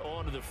back out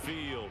onto the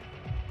field.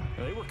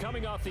 They were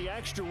coming off the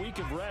extra week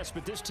of rest,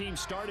 but this team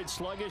started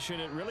sluggish,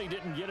 and it really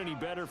didn't get any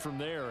better from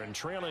there, and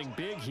trailing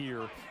big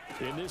here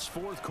in this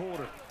fourth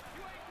quarter.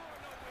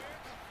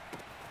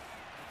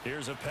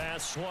 Here's a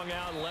pass swung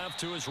out left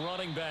to his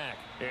running back,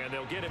 and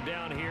they'll get him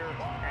down here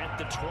at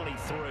the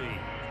 23.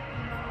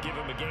 Give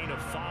him a gain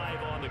of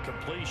 5 on the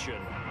completion,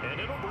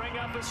 and it'll bring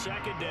up a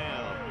 2nd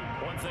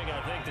down. One thing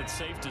I think that's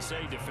safe to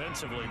say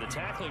defensively, the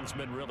tackling's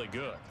been really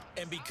good.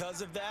 And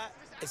because of that,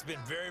 it's been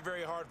very,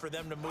 very hard for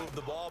them to move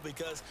the ball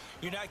because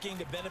you're not getting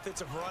the benefits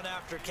of run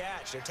after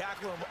catch. They're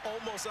tackling them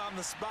almost on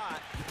the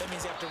spot. That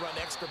means they have to run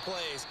extra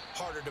plays,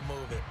 harder to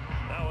move it.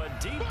 Now a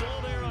deep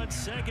ball there on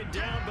 2nd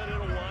down, but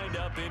it'll wind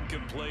up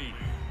incomplete.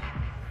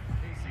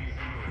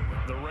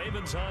 The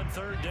Ravens on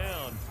 3rd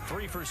down,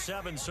 3 for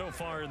 7 so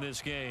far in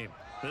this game.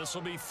 This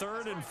will be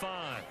 3rd and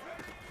 5.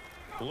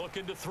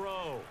 Looking to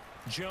throw.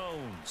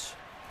 Jones.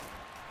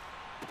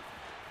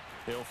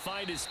 He'll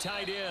find his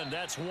tight end.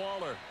 That's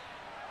Waller.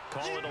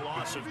 Call it a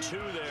loss of 2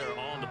 there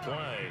on the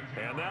play.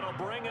 And that'll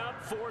bring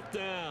up 4th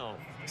down.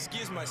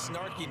 Excuse my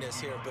snarkiness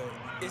here, but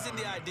isn't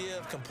the idea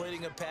of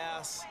completing a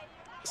pass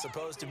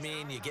supposed to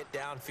mean you get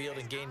downfield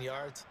and gain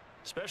yards?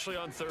 Especially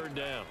on 3rd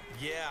down.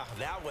 Yeah,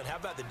 that one. How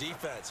about the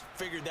defense?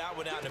 Figured that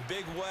one out in a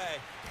big way.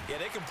 Yeah,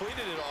 they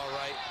completed it all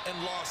right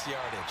and lost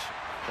yardage.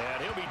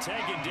 And he'll be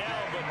taken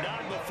down, but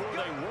not before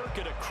they work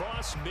it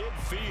across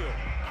midfield.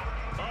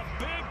 A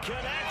big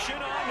connection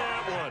on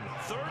that one.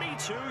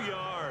 32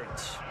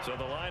 yards. So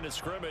the line of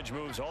scrimmage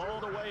moves all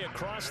the way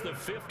across the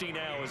 50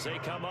 now as they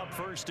come up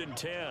 1st and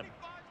 10.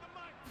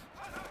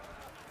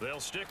 They'll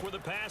stick with the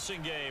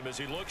passing game as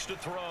he looks to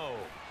throw.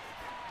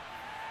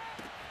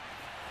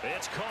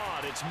 It's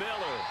caught. It's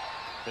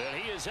Miller.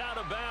 And he is out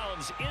of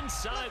bounds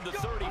inside the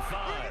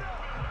 35.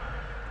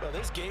 Well,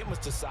 this game was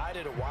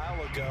decided a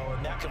while ago,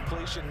 and that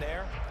completion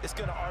there, it's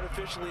going to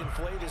artificially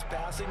inflate his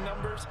passing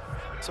numbers.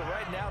 So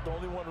right now, the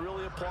only one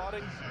really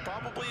applauding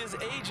probably his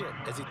agent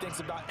as he thinks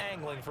about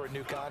angling for a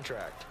new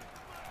contract.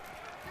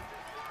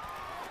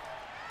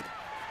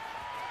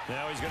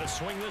 Now he's going to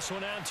swing this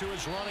one out to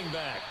his running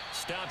back.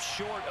 Stops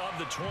short of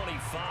the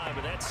 25,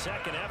 but that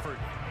second effort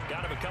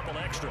got him a couple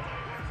extra.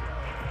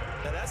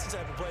 Now that's the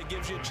type of play that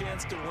gives you a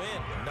chance to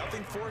win.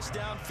 Nothing forced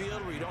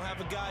downfield where you don't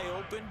have a guy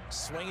open.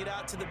 Swing it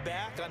out to the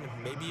back,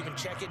 maybe even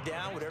check it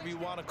down, whatever you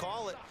want to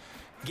call it.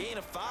 Gain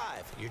of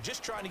 5. You're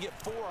just trying to get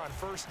 4 on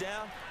first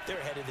down. They're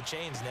ahead of the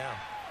chains now.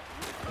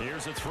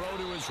 Here's a throw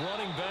to his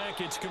running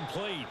back. It's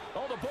complete.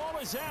 Oh, the ball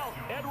is out.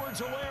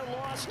 Edwards-Helaire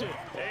lost it.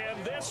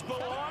 And this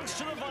belongs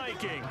to the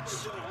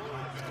Vikings.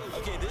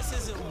 Okay, this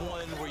isn't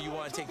one where you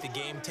want to take the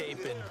game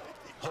tape and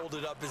hold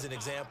it up as an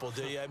example,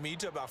 do you? I mean, you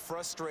talk about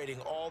frustrating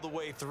all the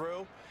way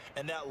through.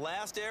 And that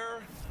last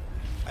error,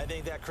 I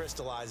think that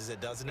crystallizes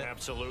it, doesn't it?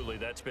 Absolutely.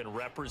 That's been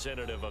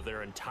representative of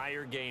their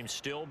entire game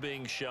still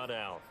being shut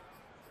out.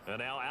 And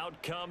now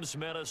out comes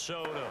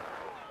Minnesota.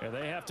 And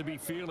they have to be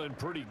feeling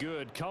pretty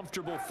good.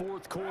 Comfortable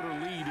fourth quarter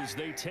lead as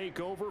they take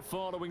over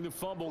following the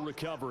fumble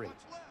recovery.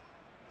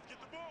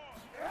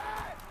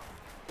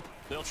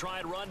 They'll try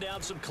and run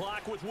down some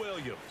clock with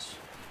Williams.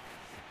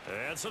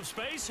 And some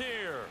space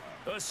here.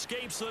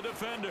 Escapes the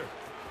defender.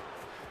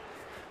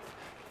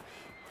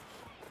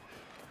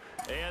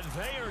 And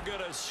they are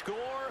going to score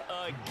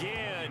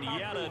again.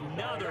 Yet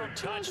another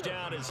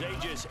touchdown as they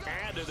just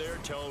add to their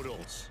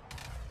totals.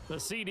 The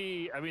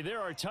CD, I mean,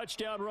 there are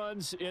touchdown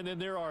runs, and then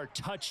there are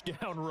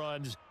touchdown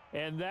runs.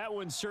 And that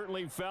one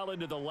certainly fell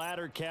into the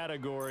latter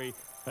category.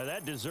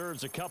 That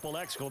deserves a couple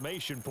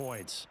exclamation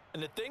points.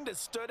 And the thing that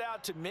stood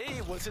out to me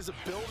was his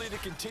ability to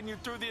continue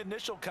through the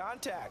initial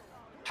contact.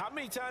 How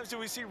many times do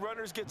we see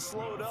runners get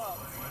slowed up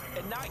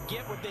and not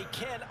get what they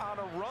can on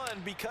a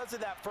run because of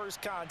that first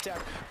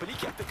contact? But he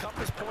kept the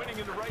compass pointing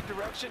in the right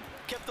direction,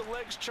 kept the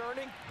legs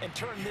churning, and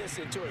turned this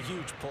into a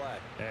huge play.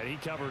 And he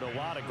covered a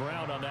lot of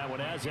ground on that one,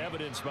 as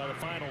evidenced by the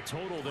final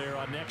total there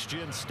on Next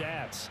Gen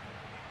Stats.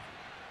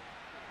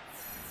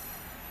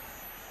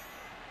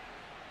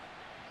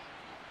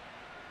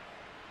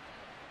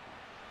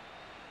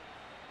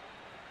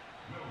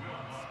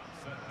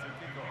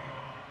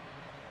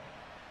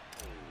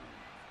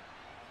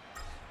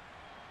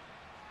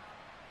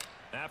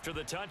 After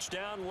the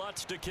touchdown,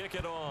 Lutz to kick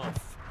it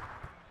off.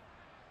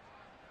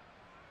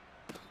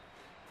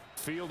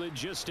 Fielded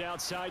just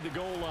outside the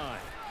goal line.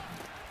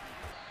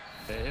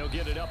 And he'll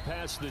get it up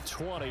past the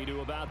 20 to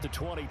about the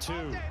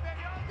 22.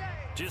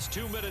 Just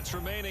 2 minutes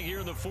remaining here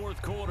in the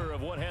fourth quarter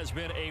of what has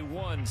been a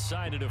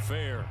one-sided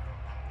affair.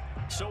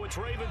 So it's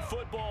Raven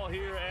football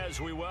here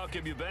as we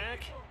welcome you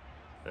back.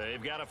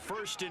 They've got a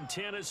 1st and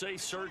 10 as they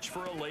search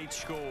for a late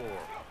score.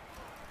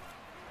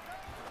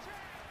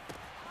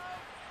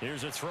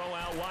 Here's a throw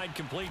out wide,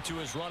 complete to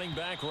his running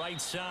back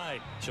right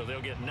side. So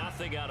they'll get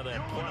nothing out of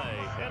that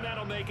play, and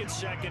that'll make it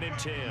 2nd and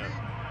 10.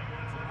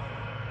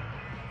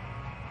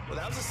 Well,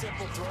 that was a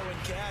simple throw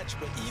and catch,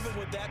 but even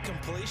with that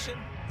completion,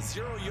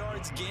 0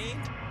 yards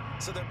gained,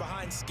 so they're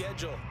behind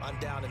schedule on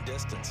down and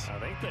distance. I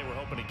think they were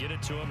hoping to get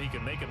it to him. He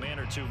could make a man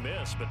or two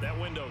miss, but that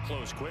window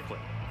closed quickly.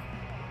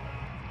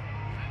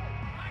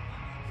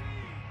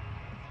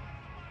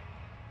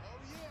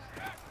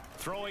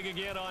 Throwing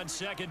again on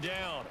 2nd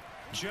down.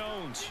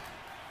 Jones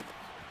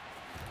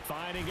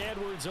finding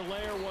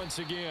Edwards-Helaire once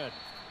again.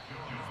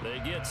 They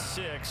get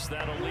 6.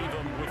 That'll leave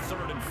them with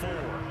 3rd and 4.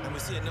 And we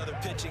see another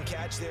pitch and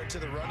catch there to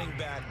the running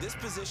back. This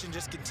position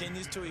just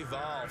continues to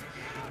evolve.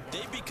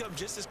 They become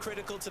just as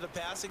critical to the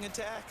passing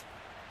attack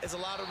as a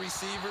lot of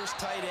receivers,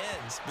 tight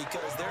ends,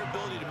 because their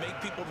ability to make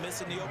people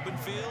miss in the open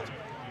field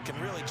can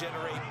really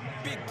generate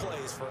big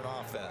plays for an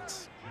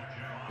offense.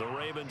 The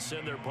Ravens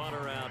send their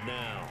punter out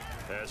now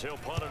as he'll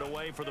punt it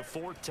away for the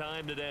 4th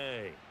time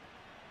today.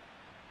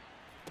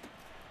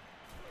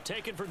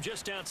 Taken from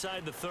just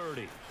outside the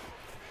 30.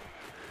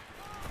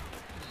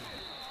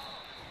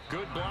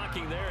 Good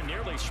blocking there,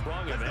 nearly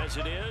sprung him. As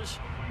it is,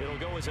 it'll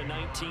go as a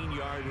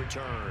 19-yard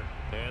return.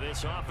 And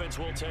this offense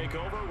will take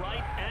over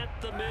right at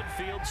the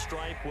midfield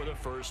stripe with a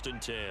 1st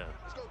and 10.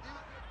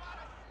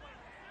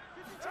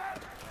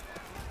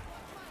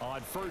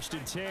 On 1st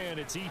and 10,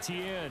 it's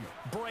Etienne.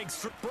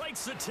 Breaks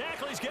the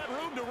tackle. He's got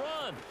room to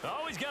run.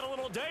 Oh, he's got a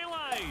little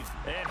daylight.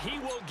 And he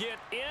will get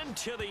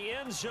into the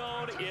end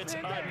zone. It's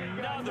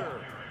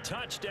another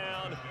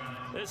touchdown.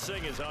 This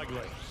thing is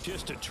ugly.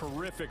 Just a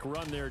terrific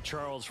run there,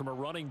 Charles, from a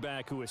running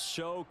back who is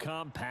so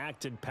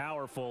compact and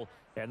powerful,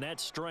 and that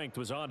strength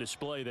was on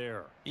display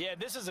there. Yeah,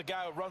 this is a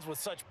guy who runs with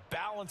such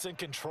balance and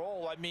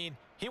control. I mean,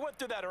 he went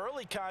through that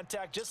early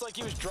contact just like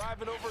he was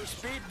driving over a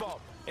speed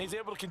bump, and he's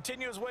able to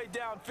continue his way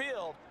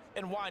downfield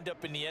and wind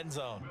up in the end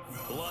zone.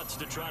 Lutz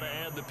to try to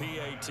add the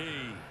PAT.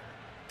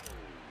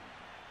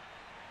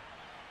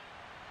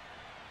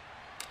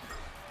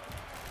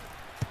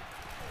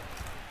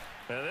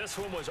 And this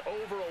one was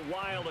over a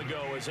while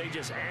ago as they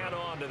just add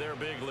on to their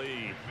big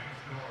lead.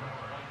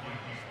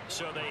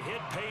 So they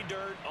hit pay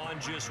dirt on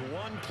just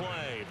one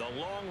play. The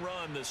long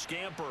run, the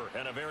scamper,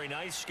 and a very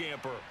nice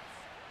scamper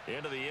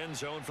into the end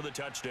zone for the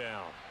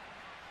touchdown.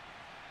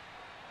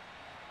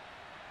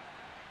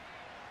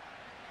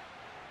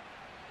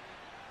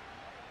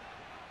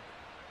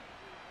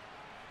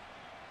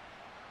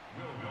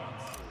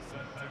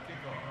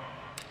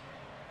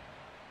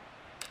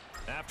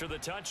 After the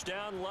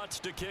touchdown, Lutz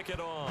to kick it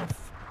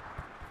off.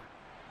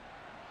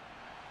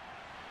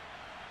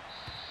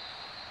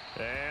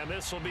 And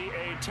this will be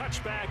a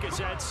touchback as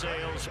that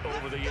sails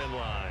over the end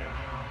line.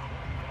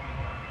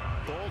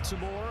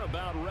 Baltimore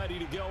about ready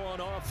to go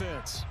on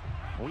offense.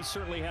 We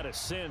certainly had a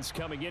sense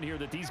coming in here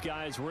that these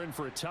guys were in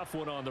for a tough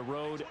one on the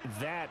road.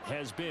 That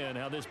has been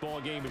how this ball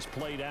game has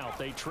played out.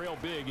 They trail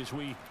big as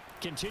we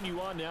continue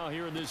on now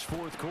here in this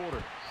fourth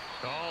quarter.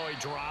 Oh, he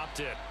dropped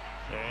it.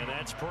 And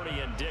that's pretty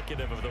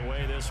indicative of the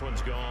way this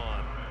one's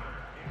gone.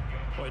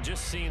 Well, it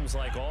just seems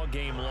like all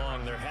game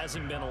long there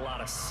hasn't been a lot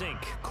of sync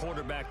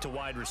quarterback to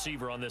wide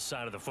receiver on this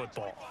side of the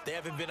football. They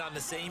haven't been on the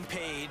same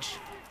page,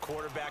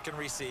 quarterback and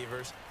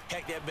receivers.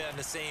 Heck, they haven't been on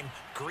the same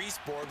grease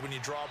board when you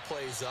draw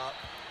plays up.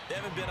 They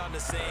haven't been on the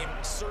same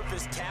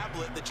surface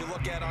tablet that you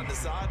look at on the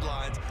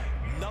sidelines.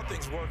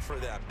 Nothing's worked for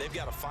them. They've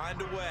got to find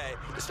a way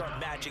to start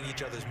matching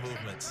each other's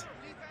movements.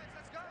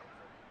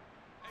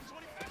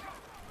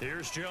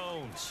 Here's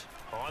Jones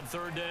on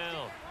third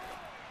down.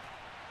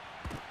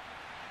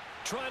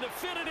 Trying to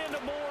fit it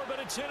into Moore, but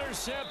it's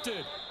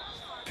intercepted.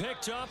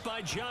 Picked up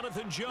by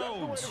Jonathan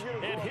Jones.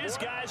 And his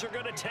guys are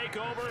going to take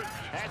over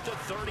at the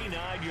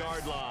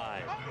 39-yard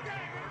line.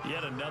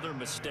 Yet another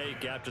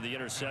mistake after the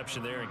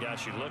interception there. And,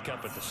 gosh, you look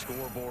up at the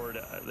scoreboard.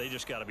 They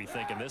just got to be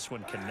thinking this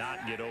one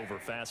cannot get over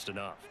fast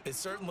enough. It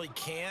certainly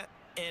can't.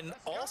 And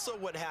also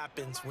what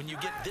happens when you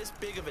get this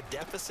big of a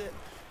deficit,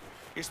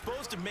 you're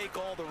supposed to make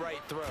all the right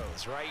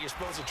throws, right? You're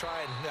supposed to try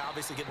and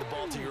obviously get the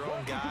ball to your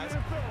own guys.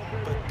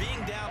 But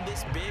being down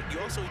this big, you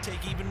also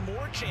take even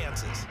more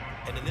chances.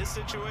 And in this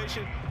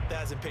situation, that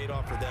hasn't paid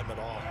off for them at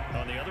all.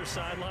 On the other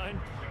sideline,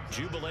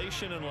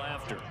 jubilation and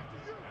laughter.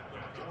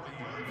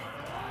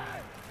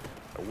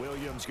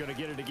 Williams going to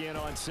get it again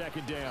on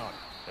second down.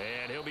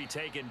 And he'll be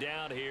taken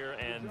down here,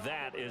 and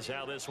that is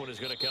how this one is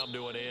going to come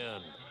to an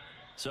end.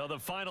 So the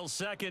final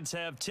seconds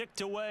have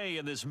ticked away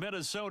in this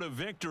Minnesota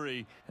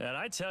victory. And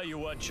I tell you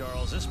what,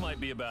 Charles, this might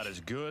be about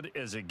as good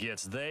as it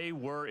gets. They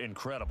were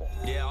incredible.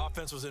 Yeah,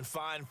 offense was in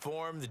fine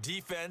form. The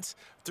defense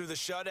threw the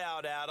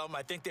shutout at them.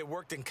 I think they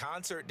worked in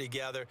concert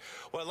together.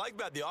 What I like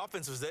about the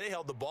offense was they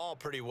held the ball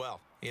pretty well.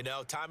 You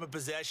know, time of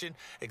possession,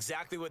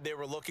 exactly what they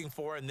were looking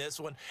for in this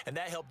one, and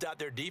that helped out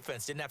their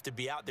defense. Didn't have to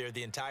be out there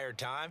the entire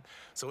time.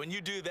 So when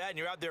you do that and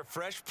you're out there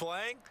fresh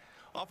playing,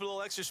 off a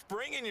little extra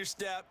spring in your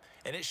step,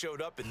 and it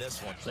showed up in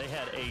this one. They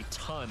had a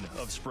ton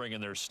of spring in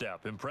their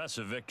step.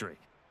 Impressive victory.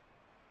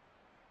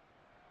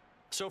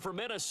 So for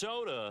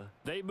Minnesota,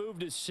 they moved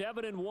to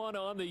 7-1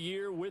 on the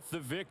year with the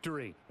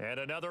victory. And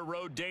another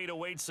road date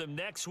awaits them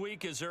next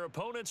week as their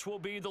opponents will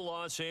be the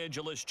Los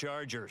Angeles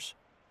Chargers.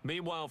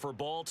 Meanwhile, for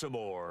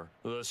Baltimore,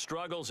 the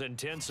struggles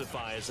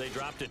intensify as they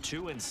drop to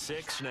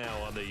 2-6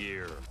 now on the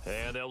year.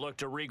 And they'll look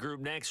to regroup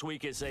next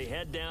week as they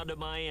head down to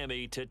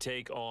Miami to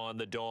take on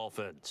the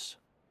Dolphins.